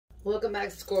Welcome back,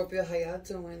 Scorpio. How y'all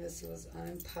doing? This was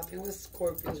I'm popping with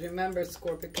Scorpios. Remember,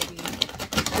 Scorpio could be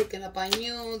picking up on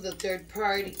you, the third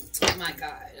party. Oh my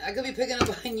God. I could be picking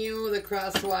up on you, the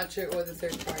cross watcher, or the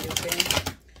third party,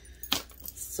 okay?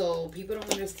 So people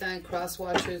don't understand cross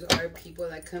watchers are people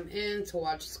that come in to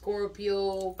watch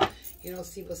Scorpio, you know,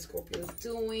 see what Scorpio is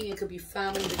doing. It could be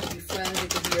family, it could be friends, it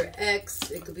could be your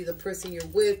ex, it could be the person you're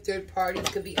with, third party,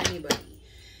 it could be anybody.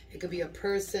 It could be a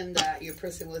person that your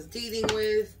person was dealing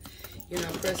with, you know,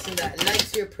 a person that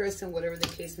likes your person, whatever the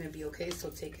case may be, okay? So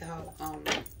take it how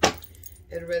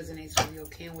it resonates with you,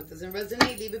 okay? And what doesn't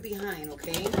resonate, leave it behind,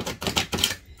 okay?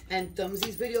 And thumbs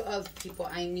these videos up, people.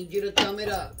 I need you to thumb it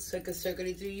up so it can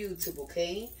circulate through YouTube,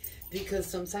 okay? Because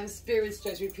sometimes spirit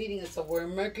starts repeating itself. We're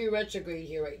in Mercury retrograde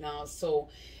here right now, so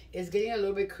it's getting a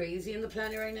little bit crazy in the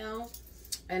planet right now.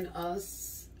 And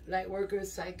us, light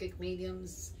workers, psychic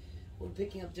mediums, we're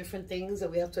picking up different things that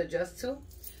we have to adjust to.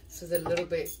 So it's a little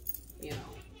bit, you know,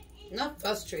 not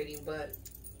frustrating, but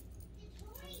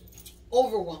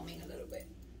overwhelming a little bit.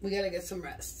 We got to get some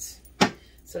rest.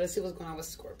 So let's see what's going on with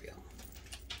Scorpio.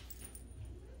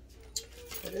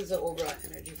 What is the overall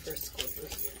energy for Scorpio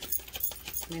here?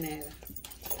 Minera.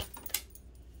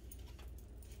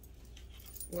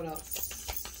 What else?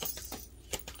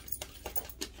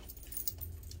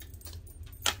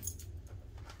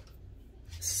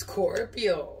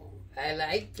 Scorpio, I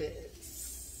like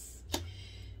this.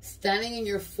 Standing in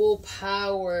your full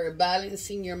power,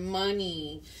 balancing your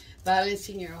money,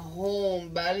 balancing your home,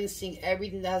 balancing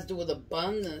everything that has to do with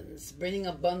abundance, bringing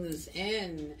abundance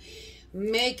in,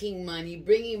 making money,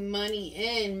 bringing money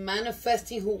in,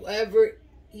 manifesting whoever,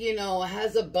 you know,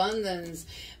 has abundance,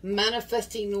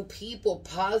 manifesting new people,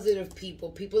 positive people,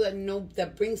 people that know,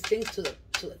 that brings things to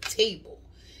the table.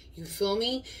 You feel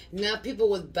me? Not people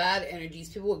with bad energies,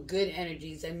 people with good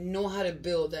energies that know how to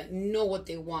build, that know what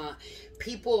they want.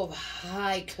 People of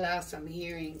high class, I'm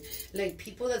hearing. Like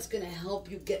people that's going to help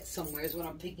you get somewhere is what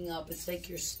I'm picking up. It's like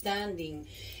you're standing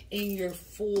in your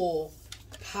full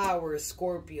power,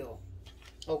 Scorpio.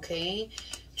 Okay?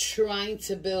 Trying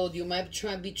to build. You might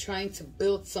be trying to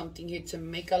build something here to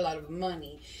make a lot of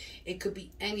money. It could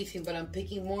be anything, but I'm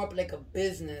picking more up like a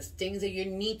business. Things that you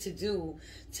need to do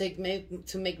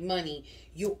to make money.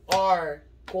 You are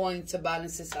going to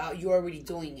balance this out. You're already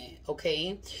doing it,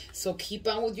 okay? So keep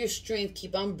on with your strength.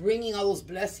 Keep on bringing all those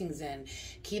blessings in.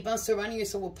 Keep on surrounding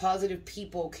yourself with positive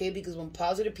people, okay? Because when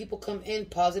positive people come in,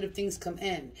 positive things come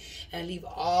in. And leave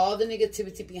all the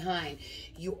negativity behind.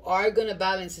 You are going to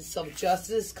balance itself.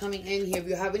 Justice is coming in here. If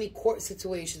you have any court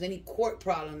situations, any court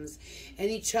problems,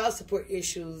 any child support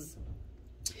issues,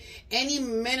 any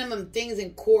minimum things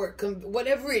in court,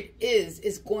 whatever it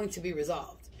is going to be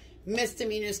resolved.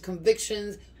 Misdemeanors,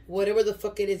 convictions, whatever the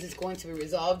fuck it is going to be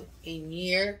resolved in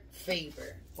your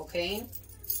favor, okay?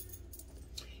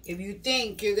 If you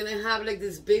think you're going to have like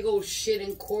this big old shit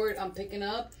in court I'm picking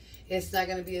up, it's not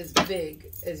going to be as big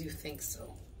as you think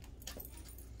so.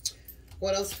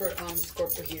 What else for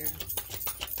Scorpio here?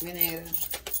 Minera.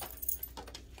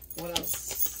 What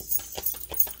else?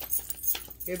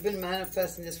 You've been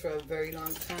manifesting this for a very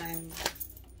long time,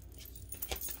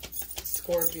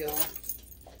 Scorpio.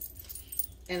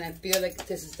 And I feel like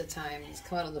this is the time. It's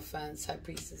come out on the fence, High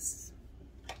Priestess.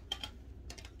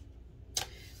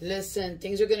 Listen,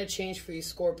 things are going to change for you,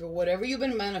 Scorpio. Whatever you've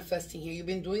been manifesting here, you've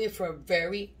been doing it for a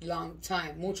very long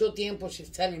time. Mucho tiempo, she's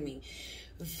telling me.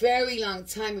 Very long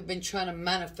time you've been trying to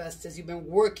manifest this. You've been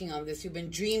working on this. You've been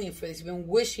dreaming for this. You've been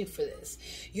wishing for this.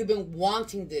 You've been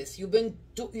wanting this.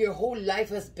 Your whole life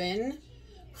has been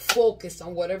focused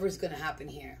on whatever is going to happen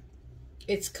here.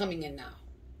 It's coming in now.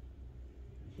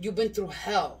 You've been through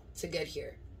hell to get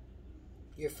here.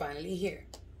 You're finally here.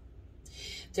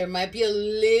 There might be a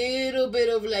little bit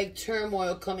of like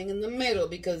turmoil coming in the middle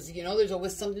because, you know, there's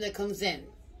always something that comes in.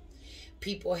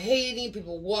 People hating,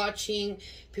 people watching,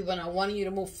 people not wanting you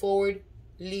to move forward.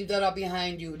 Leave that all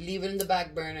behind you. Leave it in the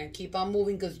back burner and keep on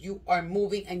moving because you are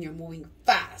moving and you're moving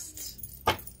fast.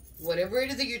 Whatever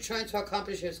it is that you're trying to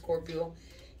accomplish here, Scorpio,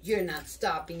 you're not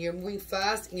stopping. You're moving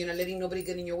fast and you're not letting nobody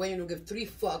get in your way. You don't give 3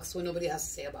 fucks what nobody has to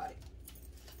say about it.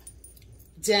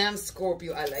 Damn,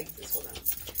 Scorpio. I like this. Hold on.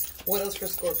 What else for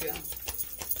Scorpio?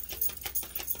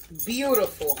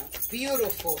 Beautiful,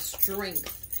 beautiful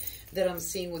strength that I'm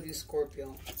seeing with you,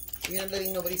 Scorpio. You're not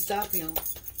letting nobody stop you.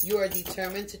 You are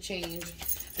determined to change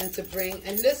and to bring,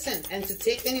 and listen, and to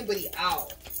take anybody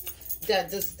out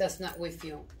that's not with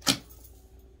you.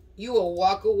 You will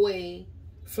walk away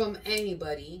from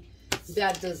anybody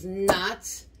that does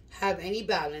not have any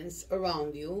balance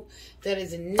around you, that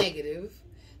is negative,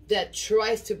 that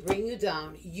tries to bring you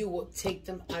down, you will take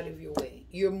them out of your way.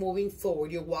 You're moving forward.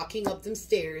 You're walking up them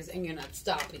stairs and you're not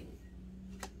stopping.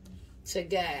 To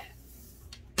get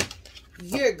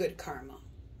your good karma.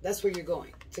 That's where you're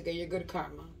going. To get your good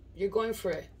karma. You're going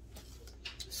for it.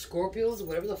 Scorpios,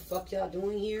 whatever the fuck y'all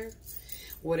doing here,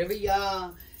 whatever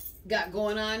y'all got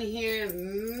going on here,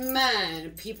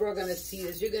 man, people are going to see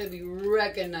this. You're going to be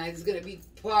recognized. It's going to be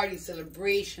party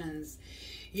celebrations.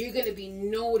 You're going to be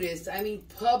noticed. I mean,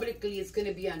 publicly, it's going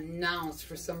to be announced.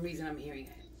 For some reason, I'm hearing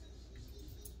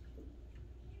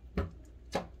it.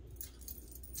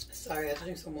 Sorry, I have to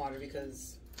drink some water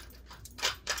because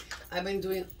I've been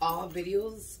doing all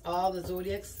videos, all the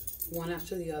zodiacs, one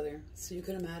after the other. So you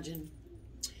can imagine.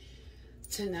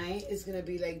 Tonight is going to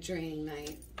be like draining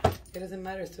night. It doesn't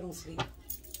matter, still don't sleep.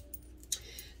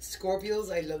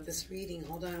 Scorpios, I love this reading.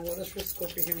 Hold on, what else for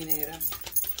Scorpio? Hear me, Negra.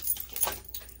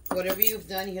 Whatever you've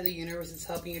done here, the universe is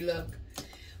helping you. Look,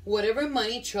 whatever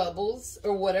money troubles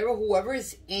or whatever, whoever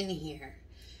is in here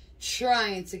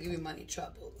trying to give you money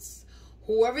troubles,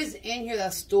 whoever's in here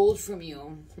that stole from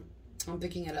you, I'm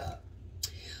picking it up.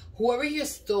 Whoever here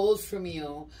stole from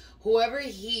you, whoever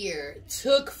here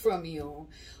took from you,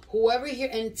 whoever here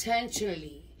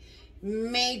intentionally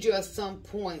made you at some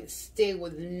point stay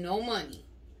with no money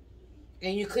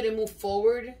and you couldn't move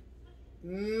forward,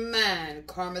 man,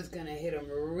 karma's going to hit them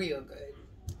real good.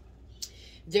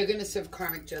 They're going to serve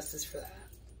karmic justice for that.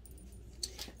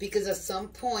 Because at some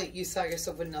point, you saw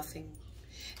yourself with nothing.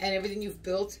 And everything you've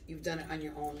built, you've done it on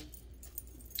your own.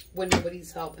 With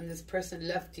nobody's help. And this person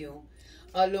left you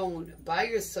alone, by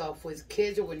yourself, with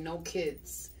kids or with no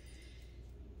kids.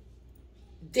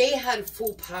 They had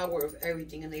full power of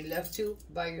everything. And they left you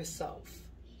by yourself.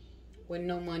 With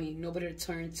no money, nobody to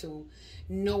turn to,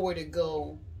 nowhere to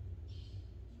go.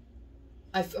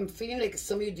 I'm feeling like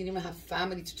some of you didn't even have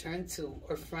family to turn to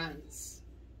or friends.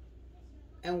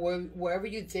 And wherever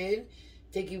you did,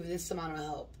 they give you this amount of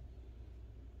help.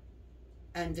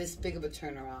 And this big of a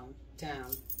turnaround.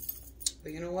 Damn.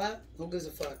 But you know what? Who gives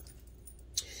a fuck?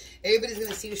 Everybody's going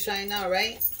to see you shine now,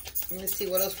 right? I'm going to see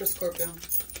what else for Scorpio.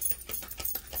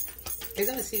 They're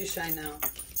going to see you shine now.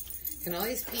 And all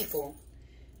these people,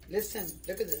 listen,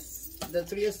 look at this. The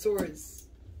Three of Swords.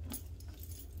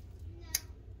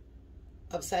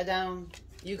 Upside down.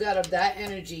 You got up that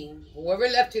energy. Whoever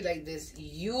left you like this,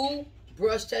 you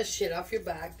brushed that shit off your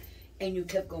back and you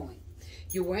kept going.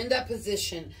 You were in that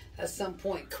position at some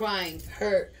point, crying,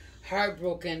 hurt,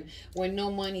 heartbroken, with no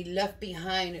money, left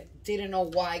behind, didn't know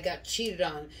why, got cheated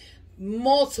on.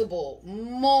 Multiple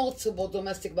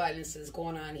domestic violences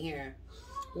going on here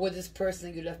with this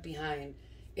person you left behind.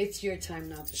 It's your time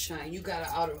now to shine. You got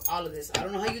out of all of this. I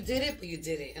don't know how you did it, but you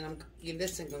did it. And you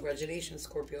listen, congratulations,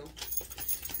 Scorpio.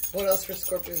 What else for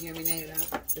Scorpio? Hear me, Negra.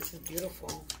 This is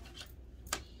beautiful.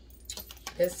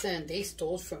 Listen, they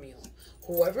stole from you.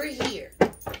 Whoever here,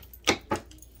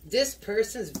 this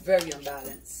person's very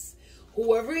unbalanced.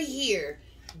 Whoever here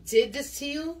did this to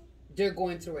you, they're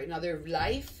going through it. Now, their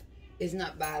life is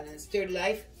not balanced. Their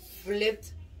life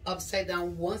flipped upside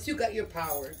down. Once you got your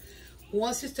power,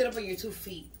 once you stood up on your 2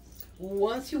 feet,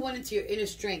 once you went into your inner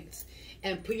strength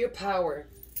and put your power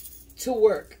to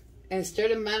work and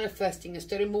started manifesting and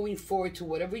started moving forward to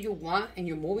whatever you want and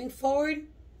you're moving forward,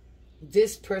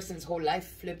 this person's whole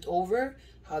life flipped over.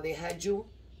 How they had you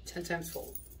 10 times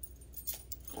fold.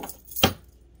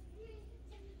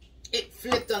 It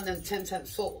flipped on them 10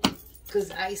 times fold.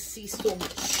 Because I see so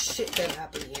much shit that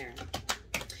happened here.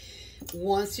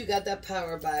 Once you got that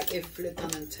power back, it flipped on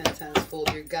them 10 times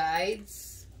fold. Your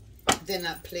guides did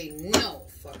not play no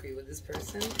fuckery with this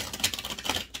person.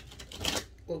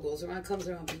 What goes around comes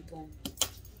around, people.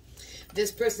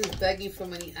 This person's begging for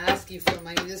money, asking for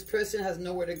money. This person has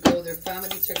nowhere to go. Their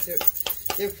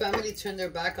family turned their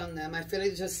back on them. I feel like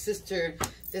there's a sister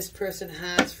this person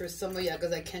has for some of y'all,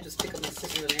 because I can't just pick up my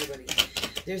sister on everybody.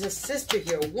 There's a sister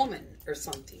here, a woman or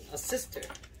something, a sister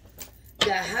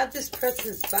that had this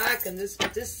person's back, and this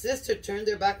sister turned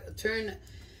their back.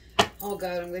 Oh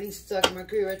God, I'm getting stuck.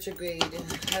 Mercury retrograde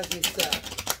has me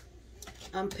stuck.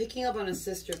 I'm picking up on a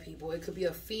sister, people. It could be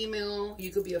a female.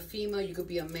 You could be a female. You could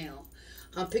be a male.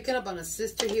 I'm picking up on a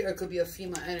sister here. Or it could be a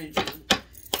female energy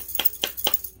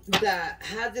that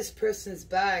had this person's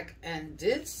back, and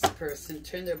this person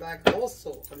turned their back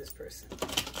also on this person.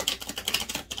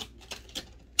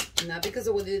 Not because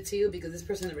of what they did to you, because this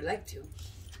person never liked you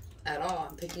at all.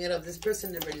 I'm picking it up. This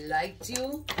person never liked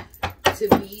you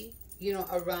to be, you know,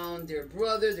 around their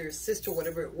brother, their sister,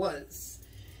 whatever it was.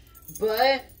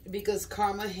 But because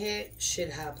karma hit,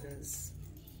 shit happens.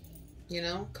 You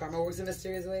know, karma works in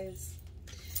mysterious ways.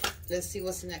 Let's see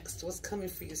what's next. What's coming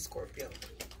for you, Scorpio?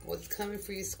 What's coming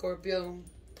for you, Scorpio?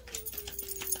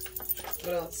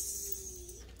 What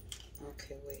else?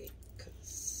 Okay, wait.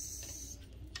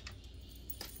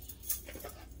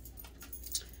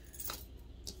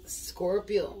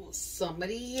 Scorpio,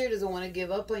 somebody here doesn't want to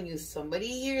give up on you. Somebody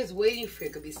here is waiting for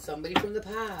you. It could be somebody from the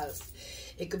past.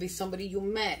 It could be somebody you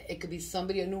met. It could be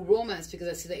somebody, a new romance, because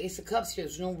I see the Ace of Cups here.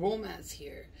 There's no romance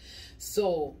here.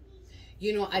 So,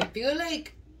 you know, I feel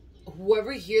like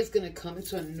whoever here is going to come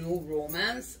into a new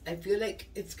romance, I feel like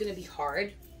it's going to be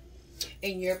hard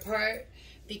in your part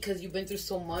because you've been through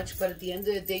so much. But at the end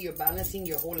of the day, you're balancing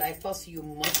your whole life out. So you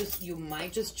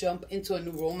might just jump into a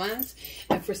new romance.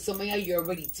 And for some of you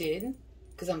already did,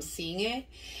 because I'm seeing it.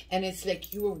 And it's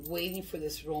like you were waiting for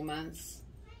this romance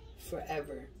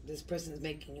forever. This person is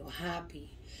making you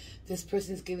happy. This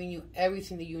person is giving you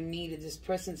everything that you needed. This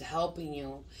person's helping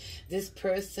you. This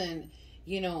person,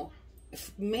 you know,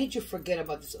 made you forget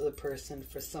about this other person.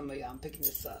 For some of you, I'm picking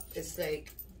this up. It's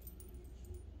like,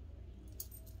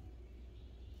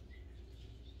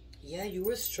 yeah, you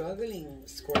were struggling,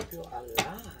 Scorpio, a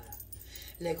lot.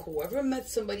 Like, whoever met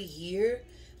somebody here,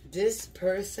 this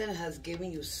person has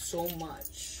given you so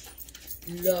much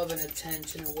love and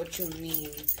attention and what you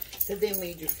need that they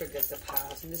made you forget the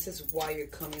past. And this is why you're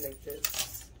coming like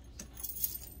this.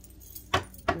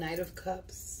 Knight of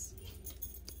Cups.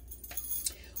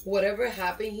 Whatever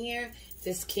happened here,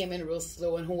 this came in real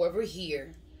slow. And whoever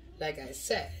here, like I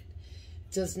said,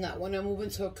 does not want to move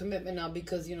into a commitment now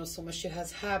because, you know, so much shit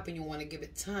has happened. You want to give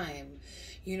it time.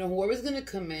 You know, whoever's going to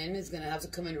come in is going to have to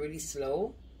come in really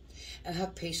slow and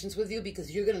have patience with you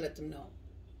because you're going to let them know.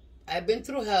 I've been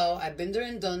through hell. I've been there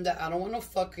and done that. I don't want no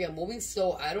fuckery. I'm moving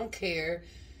slow. I don't care.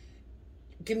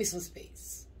 Give me some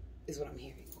space is what I'm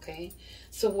hearing, okay?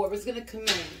 So whoever's going to come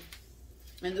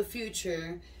in the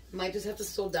future might just have to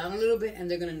slow down a little bit, and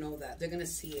they're going to know that. They're going to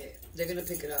see it. They're going to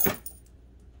pick it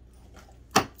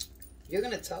up. You're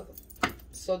going to tell them.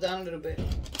 Slow down a little bit.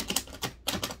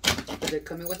 But they're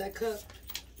coming with that cup.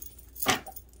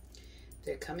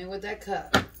 They're coming with that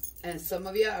cup. And some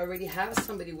of you already have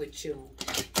somebody with you.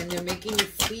 And they're making you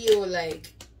feel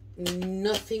like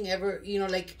nothing ever, you know,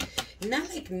 like, not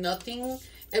like nothing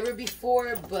ever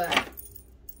before, but,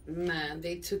 man,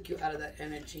 they took you out of that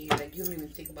energy. Like, you don't even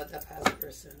think about that past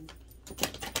person.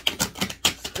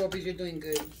 Scorpios, you're doing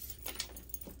good.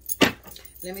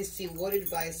 Let me see what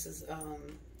advice is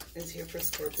here for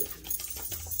Scorpio,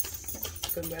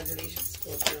 please. Congratulations,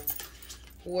 Scorpio.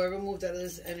 Whoever moved out of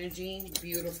this energy,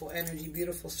 beautiful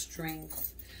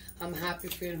strength. I'm happy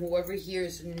for you. And whoever here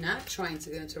is not trying to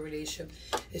get into a relationship,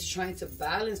 is trying to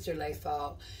balance their life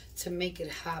out to make it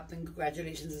happen.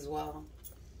 Congratulations as well.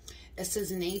 It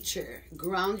says nature.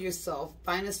 Ground yourself.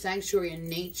 Find a sanctuary in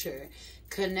nature.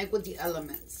 Connect with the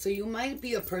elements. So you might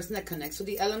be a person that connects with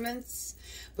the elements,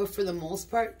 but for the most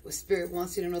part, Spirit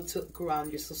wants you to know to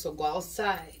ground yourself. So go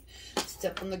outside.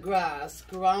 Step on the grass.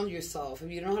 Ground yourself. If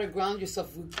you don't know how to ground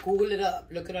yourself, Google it up.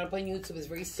 Look it up on YouTube. It's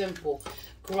very simple.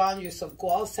 Ground yourself.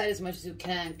 Go outside as much as you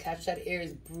can. Catch that air.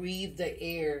 Breathe the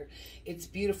air. It's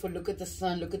beautiful. Look at the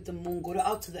sun. Look at the moon. Go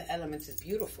out to the elements. It's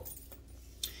beautiful.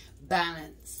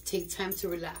 Balance. Take time to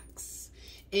relax.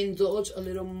 Indulge a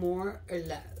little more or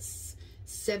less.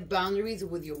 Set boundaries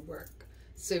with your work.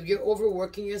 So if you're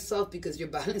overworking yourself because you're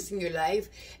balancing your life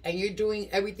and you're doing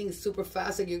everything super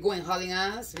fast, like you're going hauling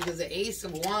ass because the Ace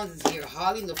of Wands is here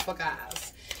hauling the fuck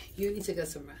ass, you need to get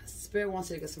some rest. Spirit wants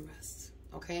you to get some rest,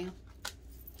 okay?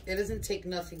 It doesn't take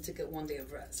nothing to get 1 day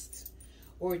of rest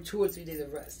or 2 or 3 days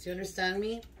of rest. You understand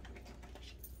me?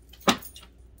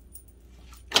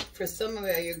 For some of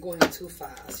you, you're going too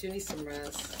fast. You need some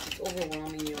rest. It's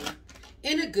overwhelming you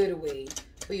in a good way,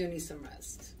 but you need some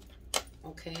rest.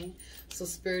 Okay? So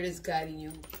Spirit is guiding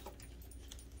you.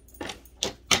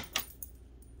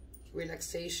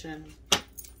 Relaxation.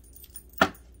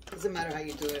 Doesn't matter how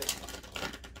you do it.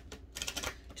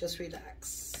 Just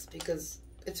relax. Because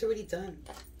it's already done.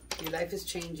 Your life is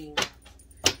changing.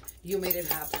 You made it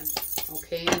happen.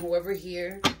 Okay? And whoever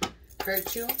here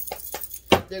hurt you,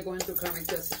 they're going through karmic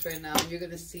justice right now. You're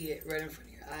going to see it right in front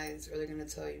of your eyes. Or they're going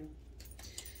to tell you.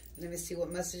 Let me see what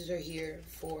messages are here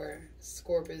for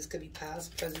Scorpios. Could be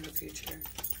past, present, or future.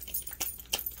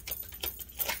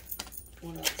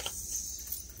 What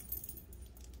else?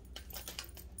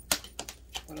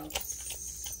 What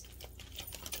else?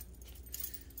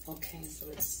 Okay, so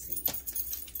let's see.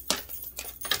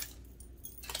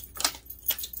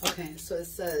 Okay, so it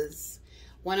says,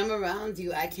 when I'm around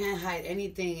you, I can't hide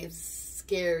anything. It's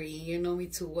scary. You know me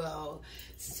too well.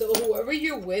 So whoever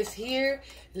you're with here,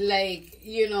 like,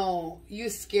 you know, you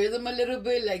scare them a little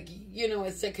bit. Like, you know,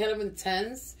 it's like kind of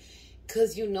intense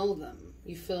because you know them.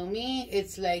 You feel me?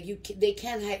 It's like they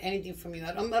can't hide anything from you.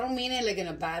 I don't mean it like in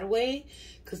a bad way,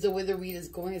 because the way the read is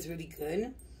going is really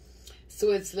good.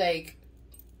 So it's like,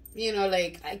 you know,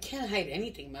 like, I can't hide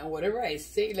anything, man. Whatever I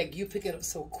say, like, you pick it up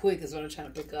so quick is what I'm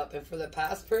trying to pick up. And for the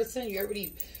past person, you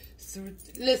already,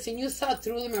 listen, you saw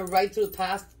through them and right through the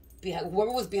past,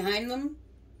 whoever was behind them,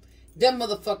 them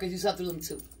motherfuckers, you saw through them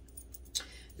too.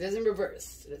 There's in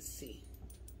reverse. Let's see.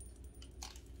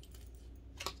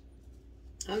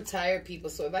 I'm tired, people.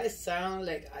 So if I sound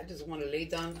like I just want to lay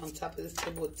down on top of this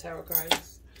table with tarot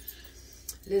cards,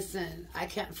 listen, I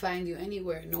can't find you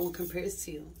anywhere. No one compares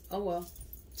to you. Oh, well.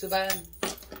 Too bad.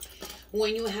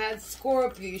 When you had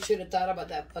Scorpio, you should have thought about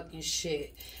that fucking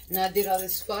shit. Not did all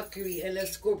this fuckery and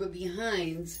left Scorpio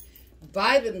behind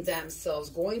by them damn selves,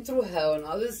 going through hell and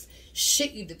all this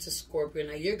shit you did to Scorpio.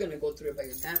 Now you're going to go through it by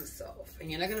your damn self.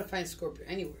 And you're not going to find Scorpio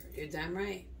anywhere. You're damn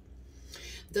right.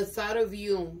 The thought of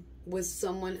you with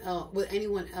someone else, with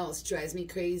anyone else, drives me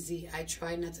crazy. I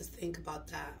try not to think about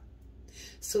that.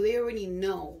 So they already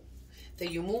know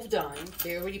that you moved on.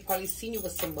 They already probably seen you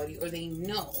with somebody, or they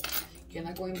know you're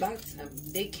not going back to them.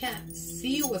 They can't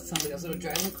see you with somebody else. It'll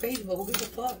drive them crazy, but who gives a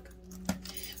fuck?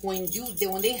 When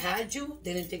they had you,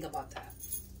 they didn't think about that.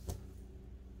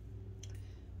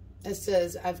 It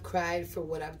says, I've cried for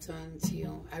what I've done to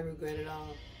you. I regret it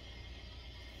all.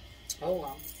 Oh,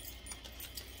 well.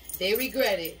 They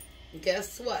regret it.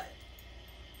 Guess what?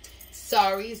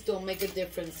 Sorries don't make a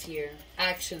difference here.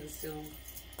 Actions do.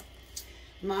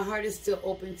 My heart is still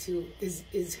open to,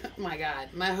 oh my God.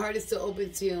 My heart is still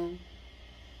open to,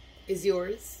 is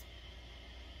yours.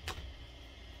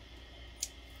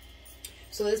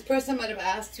 So this person might have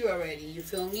asked you already, you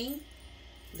feel me?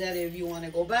 That if you want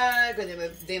to go back, or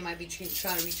they might be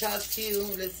trying to reach out to you.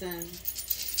 Listen,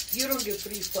 you don't give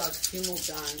 3 fucks. You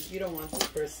moved on. You don't want this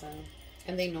person.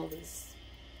 And they know this.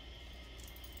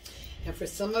 And for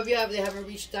some of you, if they haven't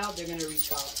reached out, they're going to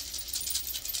reach out.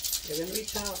 They're going to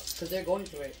reach out because they're going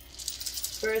through it.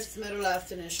 First, middle,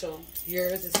 last initial.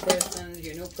 Yours, this person,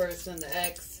 your new person, the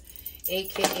ex,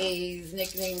 AKAs,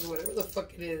 nicknames, whatever the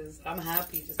fuck it is. I'm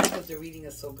happy just because the reading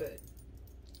is so good.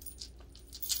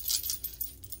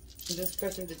 This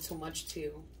person did too much to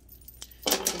you.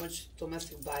 Too much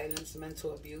domestic violence,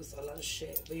 mental abuse, a lot of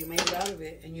shit. But you made it out of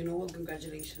it. And you know what?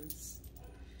 Congratulations.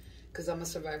 Because I'm a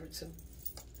survivor too.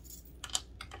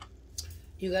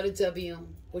 You got a W,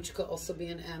 which could also be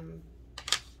an M.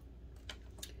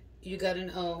 You got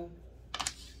an O.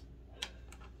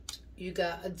 You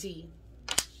got a D.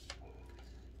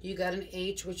 You got an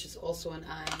H, which is also an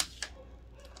I.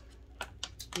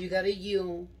 You got a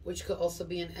U, which could also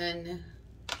be an N.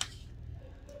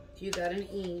 You got an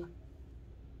E.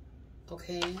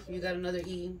 Okay, you got another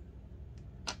E.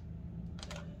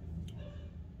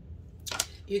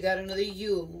 You got another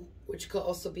U, which could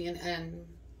also be an N.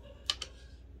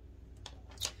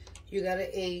 You got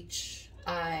a H,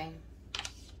 I.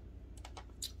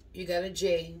 You got a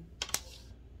J.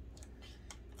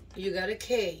 You got a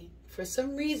K. For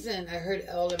some reason, I heard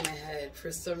L in my head.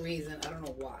 For some reason, I don't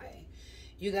know why.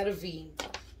 You got a V.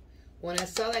 When I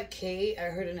saw that K, I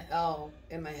heard an L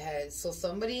in my head. So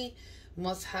somebody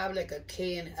must have like a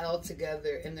K and L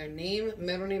together in their name,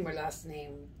 middle name, or last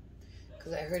name.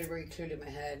 Because I heard it very clearly in my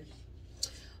head.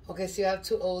 Okay, so you have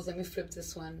 2 O's. Let me flip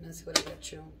this one and see what I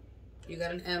got you. You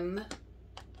got an M.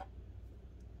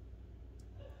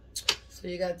 So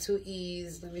you got 2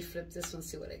 E's. Let me flip this one,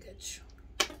 see what I get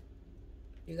you.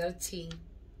 You got a T.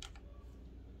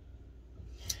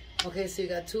 Okay, so you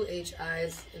got 2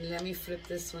 HI's. And let me flip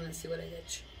this one and see what I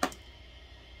get you.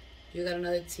 You got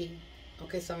another T.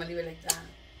 Okay, so I'm going to leave it like that.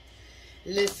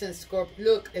 Listen, Scorpio.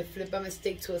 Look, it flipped by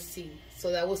mistake to a C.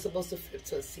 So that was supposed to flip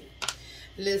to a C.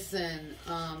 Listen,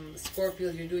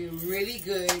 Scorpios, you're doing really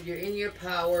good. You're in your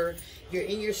power. You're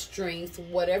in your strength.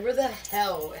 Whatever the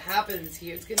hell happens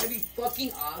here, it's going to be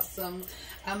fucking awesome.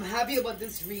 I'm happy about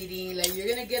this reading. Like, you're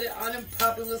going to get it on and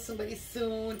popping with somebody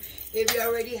soon. If you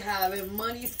already have it,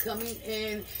 money's coming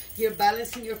in. You're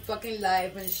balancing your fucking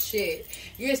life and shit.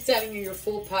 You're standing in your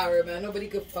full power, man. Nobody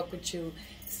could fuck with you.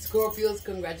 Scorpios,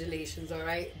 congratulations, all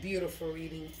right? Beautiful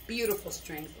reading. Beautiful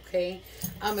strength, okay?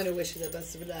 I'm going to wish you the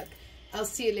best of luck. I'll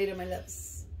see you later, my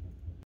loves.